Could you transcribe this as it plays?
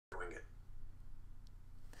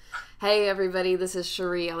Hey everybody, this is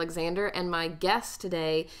Shari Alexander, and my guest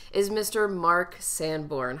today is Mr. Mark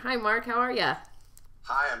Sanborn. Hi Mark, how are ya?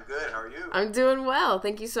 Hi, I'm good. How are you? I'm doing well.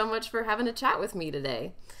 Thank you so much for having a chat with me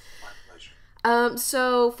today. My pleasure.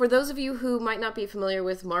 So for those of you who might not be familiar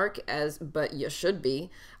with Mark, but you should be,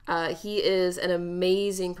 he is an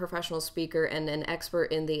amazing professional speaker and an expert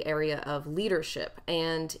in the area of leadership.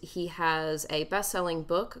 And he has a best-selling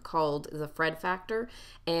book called The Fred Factor,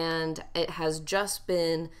 and it has just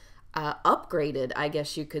been upgraded, I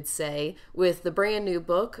guess you could say, with the brand new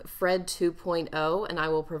book, Fred 2.0, and I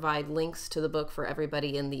will provide links to the book for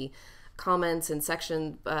everybody in the comments and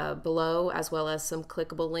section below, as well as some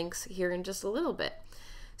clickable links here in just a little bit.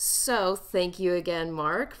 So thank you again,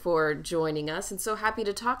 Mark, for joining us, and so happy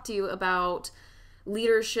to talk to you about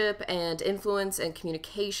leadership and influence and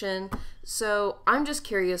communication. So I'm just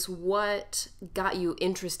curious, what got you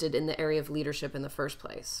interested in the area of leadership in the first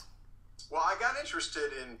place? Well, I got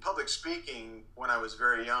interested in public speaking when I was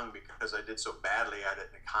very young because I did so badly at it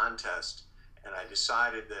in a contest. And I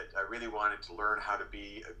decided that I really wanted to learn how to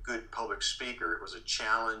be a good public speaker. It was a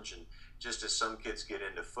challenge. And just as some kids get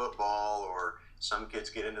into football or some kids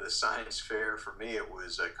get into the science fair, for me, it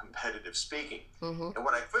was competitive speaking. And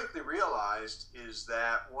what I quickly realized is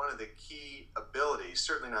that one of the key abilities,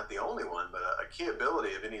 certainly not the only one, but a key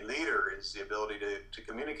ability of any leader is the ability to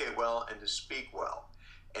communicate well and to speak well.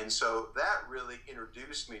 And so that really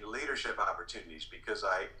introduced me to leadership opportunities because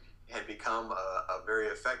I had become a very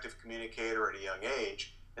effective communicator at a young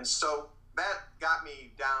age. And so that got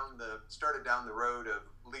me started down the road of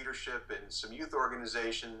leadership in some youth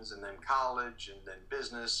organizations and then college and then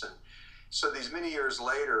business. And so these many years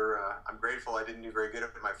later, I'm grateful I didn't do very good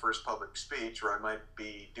at my first public speech, or I might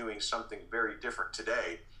be doing something very different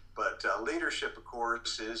today. But leadership, of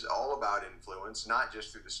course, is all about influence, not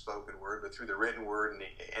just through the spoken word, but through the written word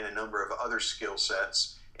and a number of other skill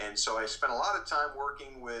sets. And so I spent a lot of time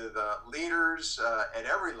working with leaders at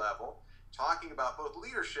every level, talking about both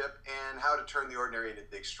leadership and how to turn the ordinary into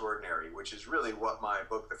the extraordinary, which is really what my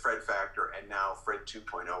book, The Fred Factor, and now Fred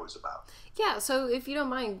 2.0 is about. Yeah, so if you don't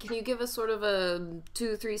mind, can you give us sort of a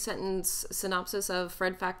 2-3 sentence synopsis of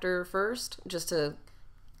Fred Factor first, just to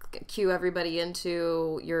cue everybody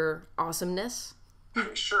into your awesomeness?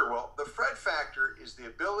 Sure. Well, the Fred Factor is the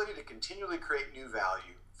ability to continually create new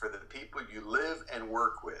value for the people you live and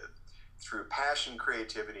work with through passion,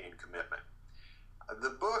 creativity, and commitment. The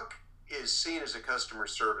book is seen as a customer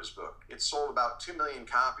service book. It's sold about 2 million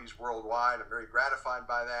copies worldwide. I'm very gratified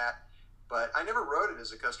by that. But I never wrote it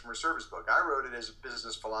as a customer service book. I wrote it as a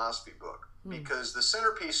business philosophy book because the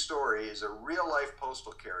centerpiece story is a real-life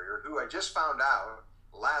postal carrier who I just found out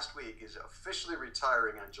last week is officially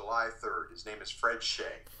retiring on July 3rd. His name is Fred Shea.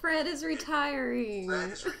 Fred is retiring.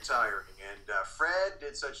 Fred is retiring. And Fred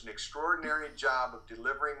did such an extraordinary job of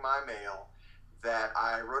delivering my mail that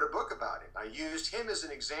I wrote a book about him. I used him as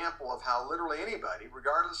an example of how literally anybody,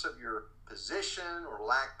 regardless of your position or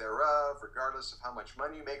lack thereof, regardless of how much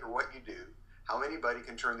money you make or what you do, how anybody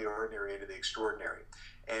can turn the ordinary into the extraordinary.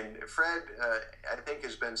 And Fred, I think,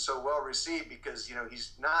 has been so well received because,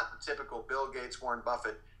 he's not the typical Bill Gates, Warren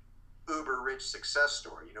Buffett, uber rich success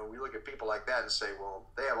story. We look at people like that and say, well,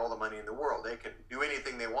 they have all the money in the world. They can do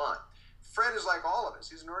anything they want. Fred is like all of us.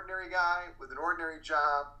 He's an ordinary guy with an ordinary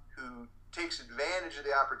job who takes advantage of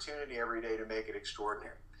the opportunity every day to make it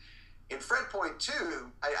extraordinary. In Fred Point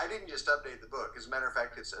 2, I didn't just update the book. As a matter of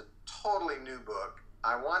fact, it's a totally new book.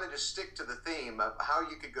 I wanted to stick to the theme of how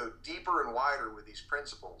you could go deeper and wider with these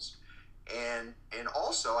principles. And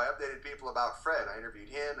also, I updated people about Fred. I interviewed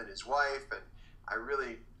him and his wife, and I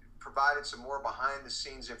really provided some more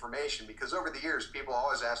behind-the-scenes information because over the years, people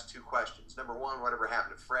always ask two questions. Number one, whatever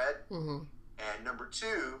happened to Fred? And number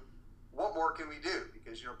two, what more can we do?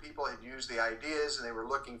 Because, people had used the ideas and they were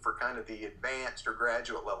looking for kind of the advanced or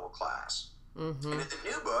graduate level class. And in the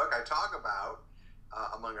new book, I talk about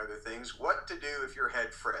among other things, what to do if you're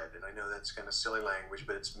head Fred. And I know that's kind of silly language,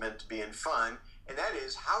 but it's meant to be in fun. And that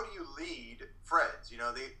is, how do you lead Freds?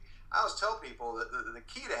 I always tell people that the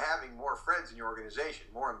key to having more Freds in your organization,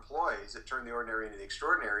 more employees that turn the ordinary into the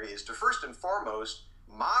extraordinary, is to first and foremost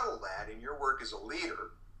model that in your work as a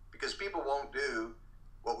leader, because people won't do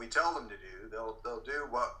what we tell them to do. They'll do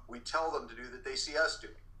what we tell them to do that they see us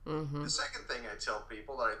doing. The second thing I tell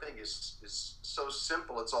people that I think is so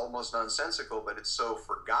simple, it's almost nonsensical, but it's so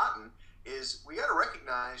forgotten, is we got to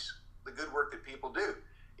recognize the good work that people do.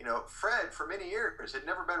 Fred, for many years, had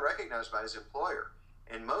never been recognized by his employer.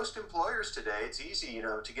 And most employers today, it's easy,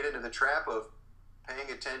 to get into the trap of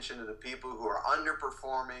paying attention to the people who are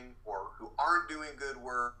underperforming or who aren't doing good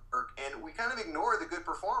work. And we kind of ignore the good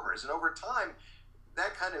performers. And over time,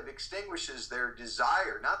 that kind of extinguishes their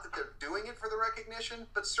desire. Not that they're doing it for the recognition,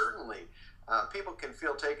 but certainly people can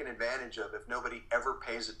feel taken advantage of if nobody ever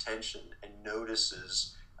pays attention and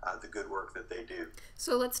notices the good work that they do.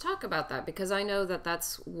 So let's talk about that, because I know that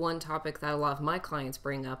that's one topic that a lot of my clients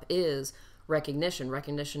bring up is recognition.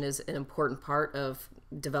 Recognition is an important part of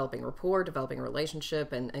developing rapport, developing a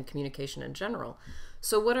relationship, and communication in general.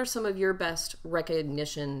 So what are some of your best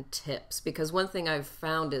recognition tips? Because one thing I've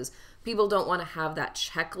found is people don't want to have that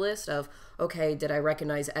checklist of, okay, did I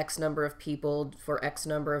recognize X number of people for X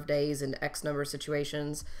number of days in X number of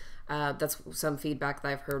situations? That's some feedback that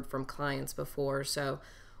I've heard from clients before. So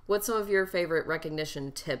what's some of your favorite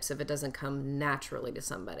recognition tips if it doesn't come naturally to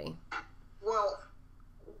somebody? Well,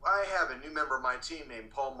 I have a new member of my team named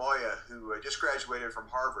Paul Moya, who just graduated from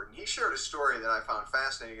Harvard, and he shared a story that I found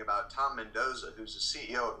fascinating about Tom Mendoza, who's the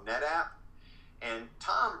CEO of NetApp. And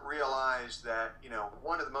Tom realized that,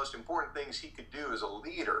 one of the most important things he could do as a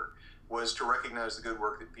leader was to recognize the good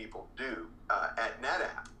work that people do at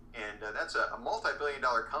NetApp. And that's a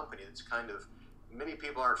multi-billion-dollar company that's many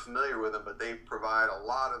people aren't familiar with them, but they provide a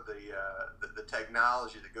lot of the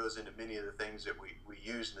technology that goes into many of the things that we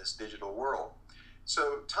use in this digital world.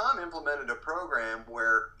 So Tom implemented a program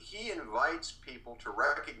where he invites people to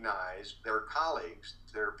recognize their colleagues,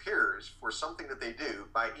 their peers, for something that they do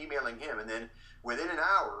by emailing him. And then within an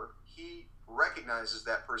hour, he recognizes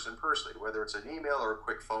that person personally, whether it's an email or a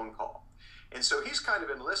quick phone call. And so he's kind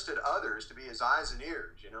of enlisted others to be his eyes and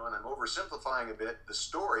ears, and I'm oversimplifying a bit the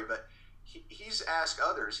story, but he's asked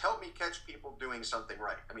others, help me catch people doing something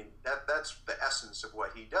right. I mean, that's the essence of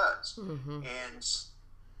what he does. Mm-hmm. And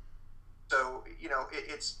so,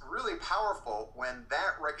 it's really powerful when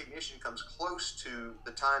that recognition comes close to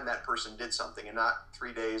the time that person did something and not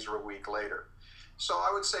 3 days or a week later. So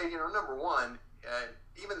I would say, number one,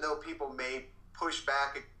 even though people may push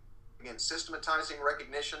back against systematizing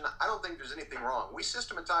recognition, I don't think there's anything wrong. We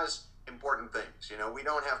systematize important things. We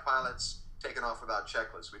don't have pilots taken off without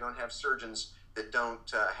checklists. We don't have surgeons that don't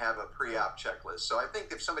have a pre-op checklist. So I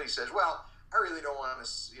think if somebody says, well, I really don't want to,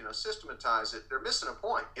 systematize it, they're missing a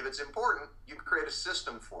point. If it's important, you can create a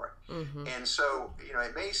system for it. Mm-hmm. And so,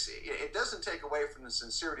 it doesn't take away from the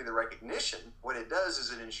sincerity of the recognition. What it does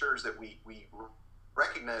is it ensures that we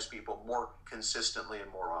recognize people more consistently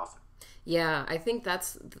and more often. Yeah, I think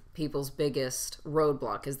that's people's biggest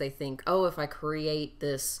roadblock is they think, oh, if I create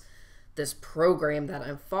this program that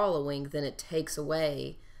I'm following, then it takes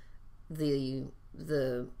away the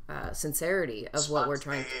sincerity of what we're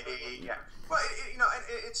trying to do. Yeah. Well,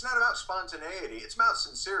 it's not about spontaneity. It's about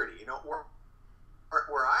sincerity.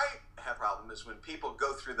 Where I have a problem is when people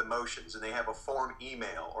go through the motions and they have a form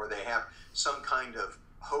email or they have some kind of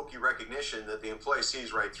hokey recognition that the employee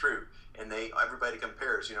sees right through, and everybody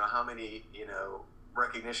compares. How many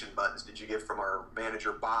recognition buttons did you get from our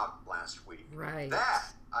manager Bob last week? Right.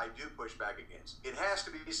 That I do push back against. It has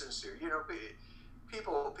to be sincere.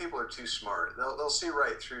 People are too smart. They'll see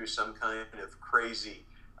right through some kind of crazy,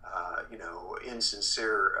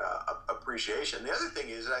 insincere appreciation. The other thing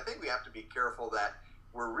is that I think we have to be careful that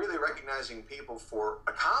we're really recognizing people for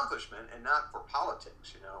accomplishment and not for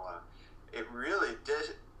politics. It really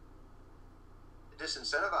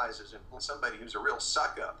disincentivizes somebody who's a real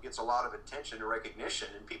suck-up, gets a lot of attention and recognition,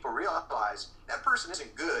 and people realize that person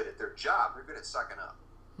isn't good at their job. They're good at sucking up.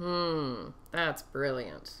 That's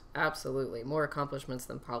brilliant. Absolutely. More accomplishments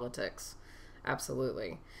than politics.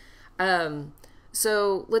 Absolutely.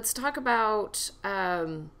 So let's talk about,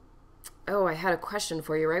 I had a question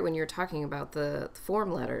for you, right, when you were talking about the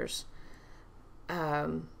form letters.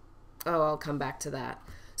 I'll come back to that.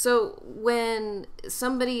 So when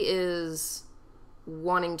somebody is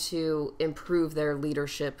wanting to improve their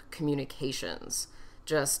leadership communications,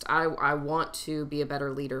 I want to be a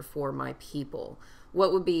better leader for my people,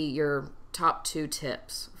 what would be your top 2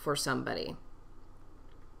 tips for somebody?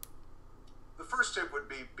 The first tip would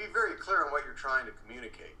be very clear on what you're trying to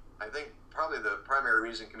communicate. I think probably the primary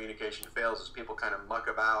reason communication fails is people kind of muck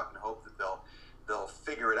about and hope that they'll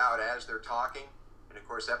figure it out as they're talking. And of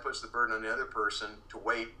course, that puts the burden on the other person to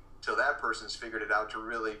wait till that person's figured it out to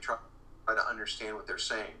really try to understand what they're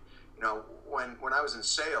saying. When I was in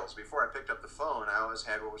sales, before I picked up the phone, I always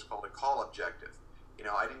had what was called a call objective.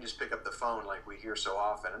 I didn't just pick up the phone like we hear so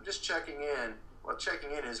often. I'm just checking in. Well,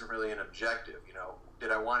 checking in isn't really an objective.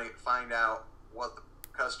 Did I want to find out what the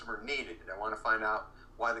customer needed? Did I want to find out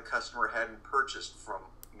why the customer hadn't purchased from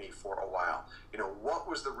me for a while? What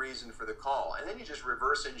was the reason for the call? And then you just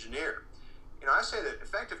reverse engineer. I say that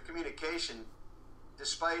effective communication,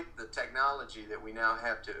 despite the technology that we now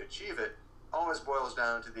have to achieve it, always boils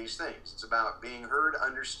down to these things. It's about being heard,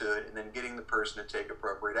 understood, and then getting the person to take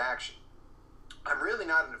appropriate action. I'm really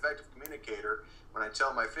not an effective communicator when I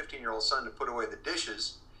tell my 15-year-old son to put away the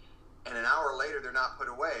dishes, and an hour later they're not put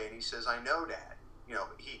away, and he says, "I know, Dad." You know,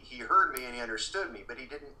 he heard me and he understood me, but he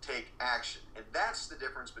didn't take action. And that's the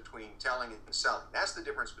difference between telling and selling. That's the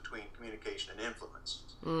difference between communication and influence.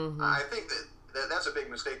 Mm-hmm. I think that's a big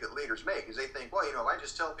mistake that leaders make, is they think, well, you know, if I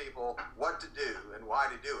just tell people what to do and why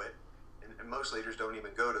to do it, and most leaders don't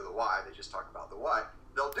even go to the why, they just talk about the what,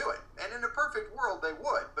 they'll do it. And in a perfect world, they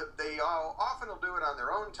would, but they often will do it on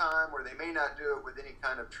their own time, or they may not do it with any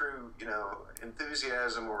kind of true, you know,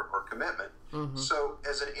 enthusiasm or commitment. Mm-hmm. So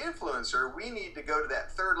as an influencer, we need to go to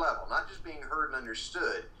that third level, not just being heard and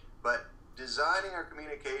understood, but designing our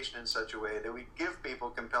communication in such a way that we give people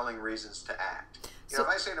compelling reasons to act. You know, if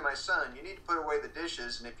I say to my son, you need to put away the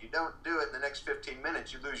dishes, and if you don't do it in the next 15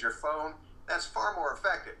 minutes, you lose your phone, that's far more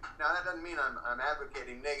effective. Now, that doesn't mean I'm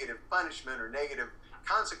advocating negative punishment or negative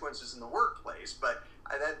consequences in the workplace, but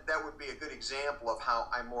that would be a good example of how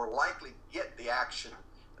I more likely get the action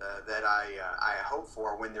that I hope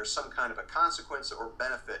for when there's some kind of a consequence or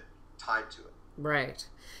benefit tied to it. Right.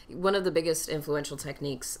 One of the biggest influential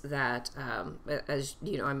techniques that, as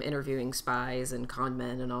you know, I'm interviewing spies and con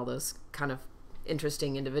men and all those kind of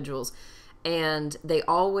interesting individuals, and they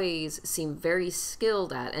always seem very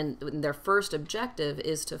skilled at, and their first objective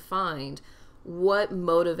is to find what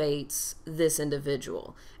motivates this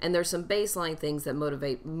individual. And there's some baseline things that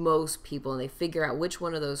motivate most people, and they figure out which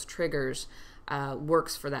one of those triggers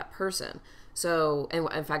works for that person. So,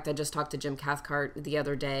 and in fact, I just talked to Jim Cathcart the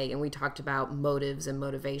other day, and we talked about motives and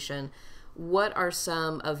motivation. What are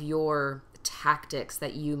some of your tactics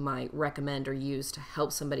that you might recommend or use to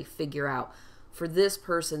help somebody figure out, for this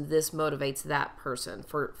person, this motivates that person.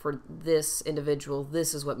 For this individual,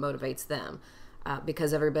 this is what motivates them.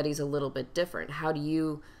 Because everybody's a little bit different. How do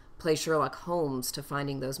you play Sherlock Holmes to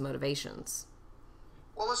finding those motivations?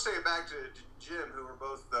 Well, let's take it back to Jim, who we're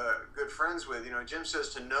both good friends with. You know, Jim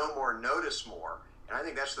says to know more, notice more. And I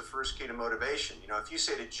think that's the first key to motivation. You know, if you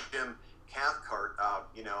say to Jim Cathcart,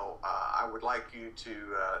 I would like you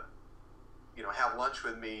to, have lunch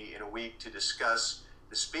with me in a week to discuss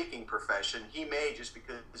the speaking profession, he may, just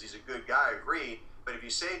because he's a good guy, agree. But if you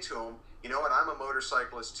say to him, you know what, I'm a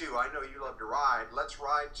motorcyclist too, I know you love to ride, let's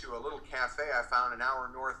ride to a little cafe I found an hour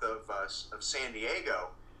north of San Diego,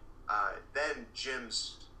 then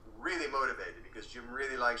Jim's really motivated, because Jim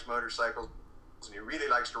really likes motorcycles, and he really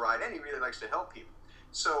likes to ride, and he really likes to help people.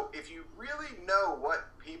 So if you really know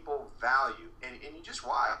what people value, and you just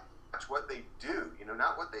watch what they do,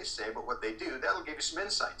 not what they say, but what they do, that'll give you some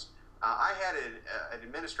insights. I had an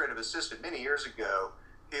administrative assistant many years ago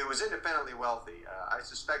who was independently wealthy. I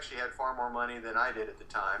suspect she had far more money than I did at the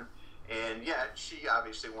time, and yet she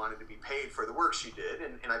obviously wanted to be paid for the work she did,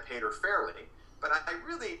 and I paid her fairly. But I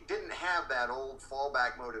really didn't have that old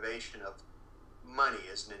fallback motivation of money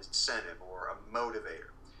as an incentive or a motivator.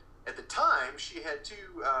 At the time, she had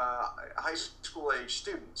two high school age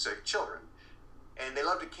students, children, and they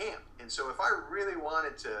loved to camp. And so if I really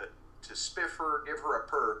wanted to spiff her, give her a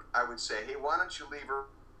perk, I would say, hey, why don't you leave her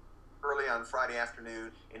early on Friday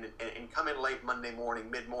afternoon and come in late Monday morning,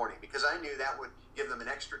 mid-morning, because I knew that would give them an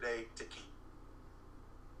extra day to camp.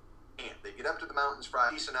 They'd get up to the mountains for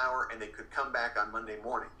a decent hour, and they could come back on Monday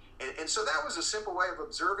morning. And so that was a simple way of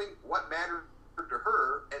observing what mattered to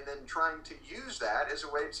her, and then trying to use that as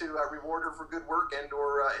a way to reward her for good work and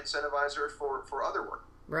or incentivize her for other work.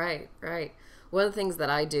 Right, right. One of the things that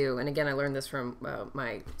I do, and again, I learned this from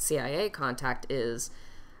my CIA contact, is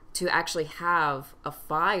to actually have a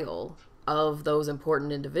file of those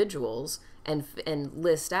important individuals and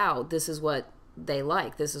list out, this is what they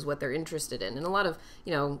like, this is what they're interested in. And a lot of,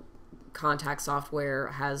 contact software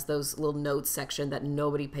has those little notes section that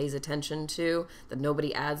nobody pays attention to, that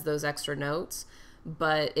nobody adds those extra notes.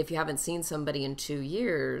 But if you haven't seen somebody in 2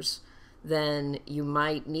 years, then you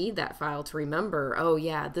might need that file to remember, oh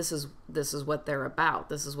yeah, this is what they're about,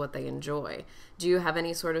 this is what they enjoy. Do you have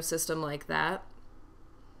any sort of system like that?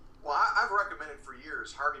 Well, I've recommended for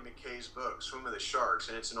years Harvey Mackay's book, Swim with the Sharks,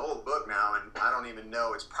 and it's an old book now, and I don't even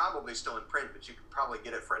know, it's probably still in print, but you could probably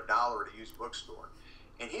get it for $1 at a used bookstore.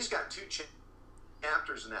 And he's got 2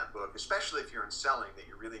 chapters in that book, especially if you're in selling, that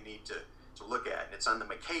you really need to look at. And it's on the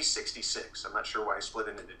Mackay 66. I'm not sure why I split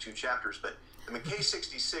it into 2 chapters, but the Mackay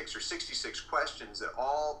 66 are 66 questions that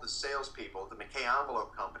all the salespeople at the Mackay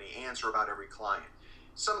Envelope Company answer about every client.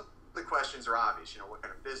 Some of the questions are obvious, what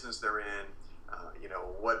kind of business they're in,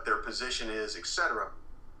 what their position is, etc.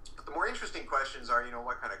 But the more interesting questions are,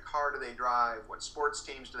 what kind of car do they drive, what sports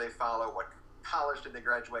teams do they follow, what college did they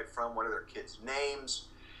graduate from, what are their kids' names.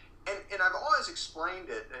 And I've always explained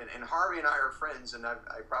it, and Harvey and I are friends, and I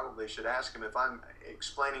probably should ask him if I'm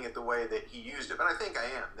explaining it the way that he used it, but I think I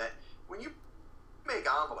am. That when you make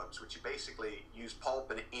envelopes, which you basically use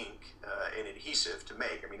pulp and ink and adhesive to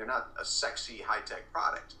make, I mean, they're not a sexy high-tech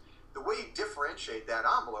product. The way you differentiate that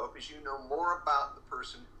envelope is you know more about the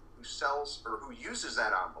person who sells or who uses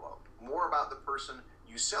that envelope, more about the person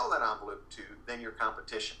you sell that envelope to than your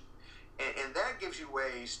competition. And that gives you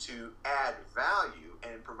ways to add value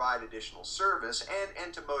and provide additional service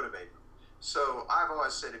and to motivate them. So I've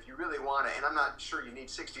always said, if you really want to, and I'm not sure you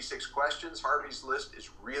need 66 questions, Harvey's list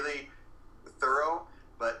is really thorough,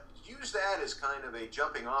 but use that as kind of a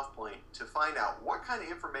jumping off point to find out what kind of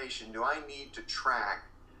information do I need to track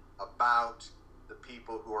about the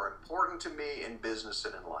people who are important to me in business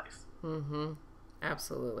and in life. Mm-hmm.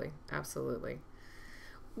 Absolutely. Absolutely.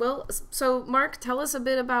 Well, so Mark, tell us a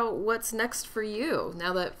bit about what's next for you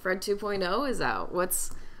now that Fred 2.0 is out.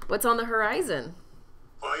 What's on the horizon?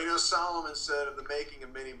 Well, you know, Solomon said of the making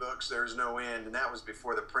of many books, there's no end, and that was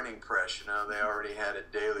before the printing press. You know, they already had a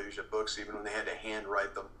deluge of books, even when they had to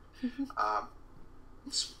handwrite them.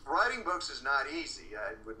 Writing books is not easy.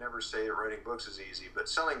 I would never say that writing books is easy, but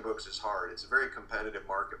selling books is hard. It's a very competitive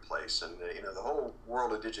marketplace, and you know, the whole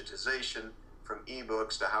world of digitization, from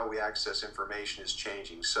ebooks to how we access information, is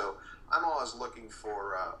changing. So I'm always looking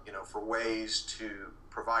for you know, for ways to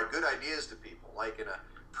provide good ideas to people, like in a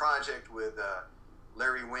project with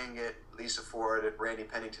Larry Winget, Lisa Ford, Randy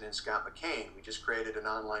Pennington, and Scott McCain. We just created an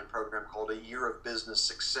online program called A Year of Business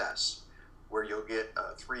Success, where you'll get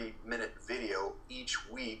a 3-minute video each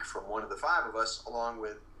week from one of the 5 of us, along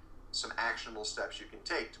with some actionable steps you can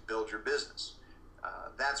take to build your business.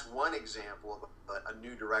 That's one example of a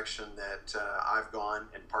new direction that I've gone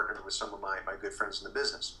and partnered with some of my good friends in the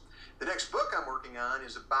business. The next book I'm working on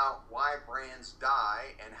is about why brands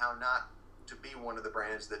die and how not to be one of the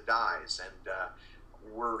brands that dies. And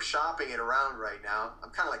we're shopping it around right now. I'm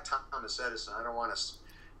kind of like Thomas Edison. I don't want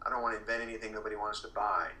to invent anything nobody wants to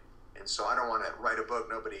buy. And so I don't want to write a book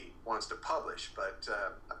nobody wants to publish. But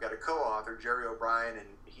I've got a co-author, Jerry O'Brien, and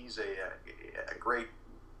he's a great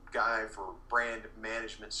guy for brand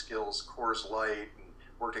management skills, Coors Light, and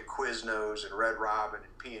worked at Quiznos and Red Robin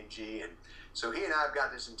and P&G. And so he and I have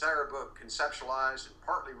got this entire book conceptualized and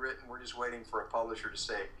partly written. We're just waiting for a publisher to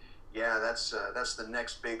say, yeah, that's the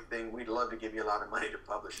next big thing. We'd love to give you a lot of money to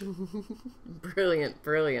publish it. Brilliant,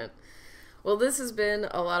 brilliant. Well, this has been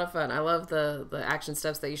a lot of fun. I love the action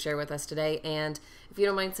steps that you share with us today. And if you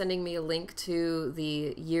don't mind sending me a link to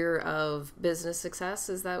the Year of Business Success,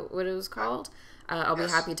 is that what it was called? I'll be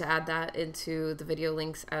happy to add that into the video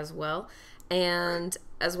links as well. And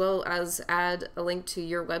as well as add a link to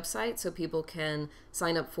your website so people can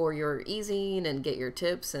sign up for your e-zine and get your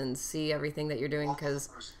tips and see everything that you're doing, because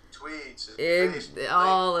tweets,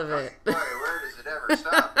 all of it. Boy, where does it ever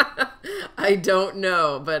stop? I don't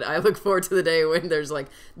know, but I look forward to the day when there's like,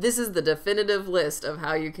 this is the definitive list of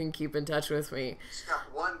how you can keep in touch with me. It's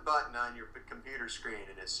got one button on your computer screen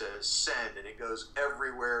and it says send, and it goes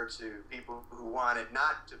everywhere to people who want it,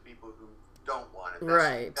 not to people who don't want it.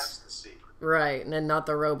 Right. That's the secret. Right, and then not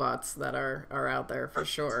the robots that are out there for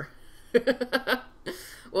sure.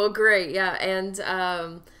 Well, great, yeah, and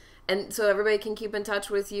so everybody can keep in touch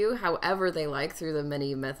with you however they like through the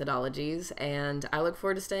many methodologies, and I look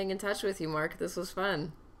forward to staying in touch with you, Mark. This was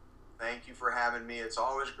fun. Thank you for having me. It's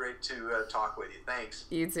always great to talk with you. Thanks.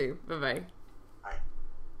 You too. Bye-bye.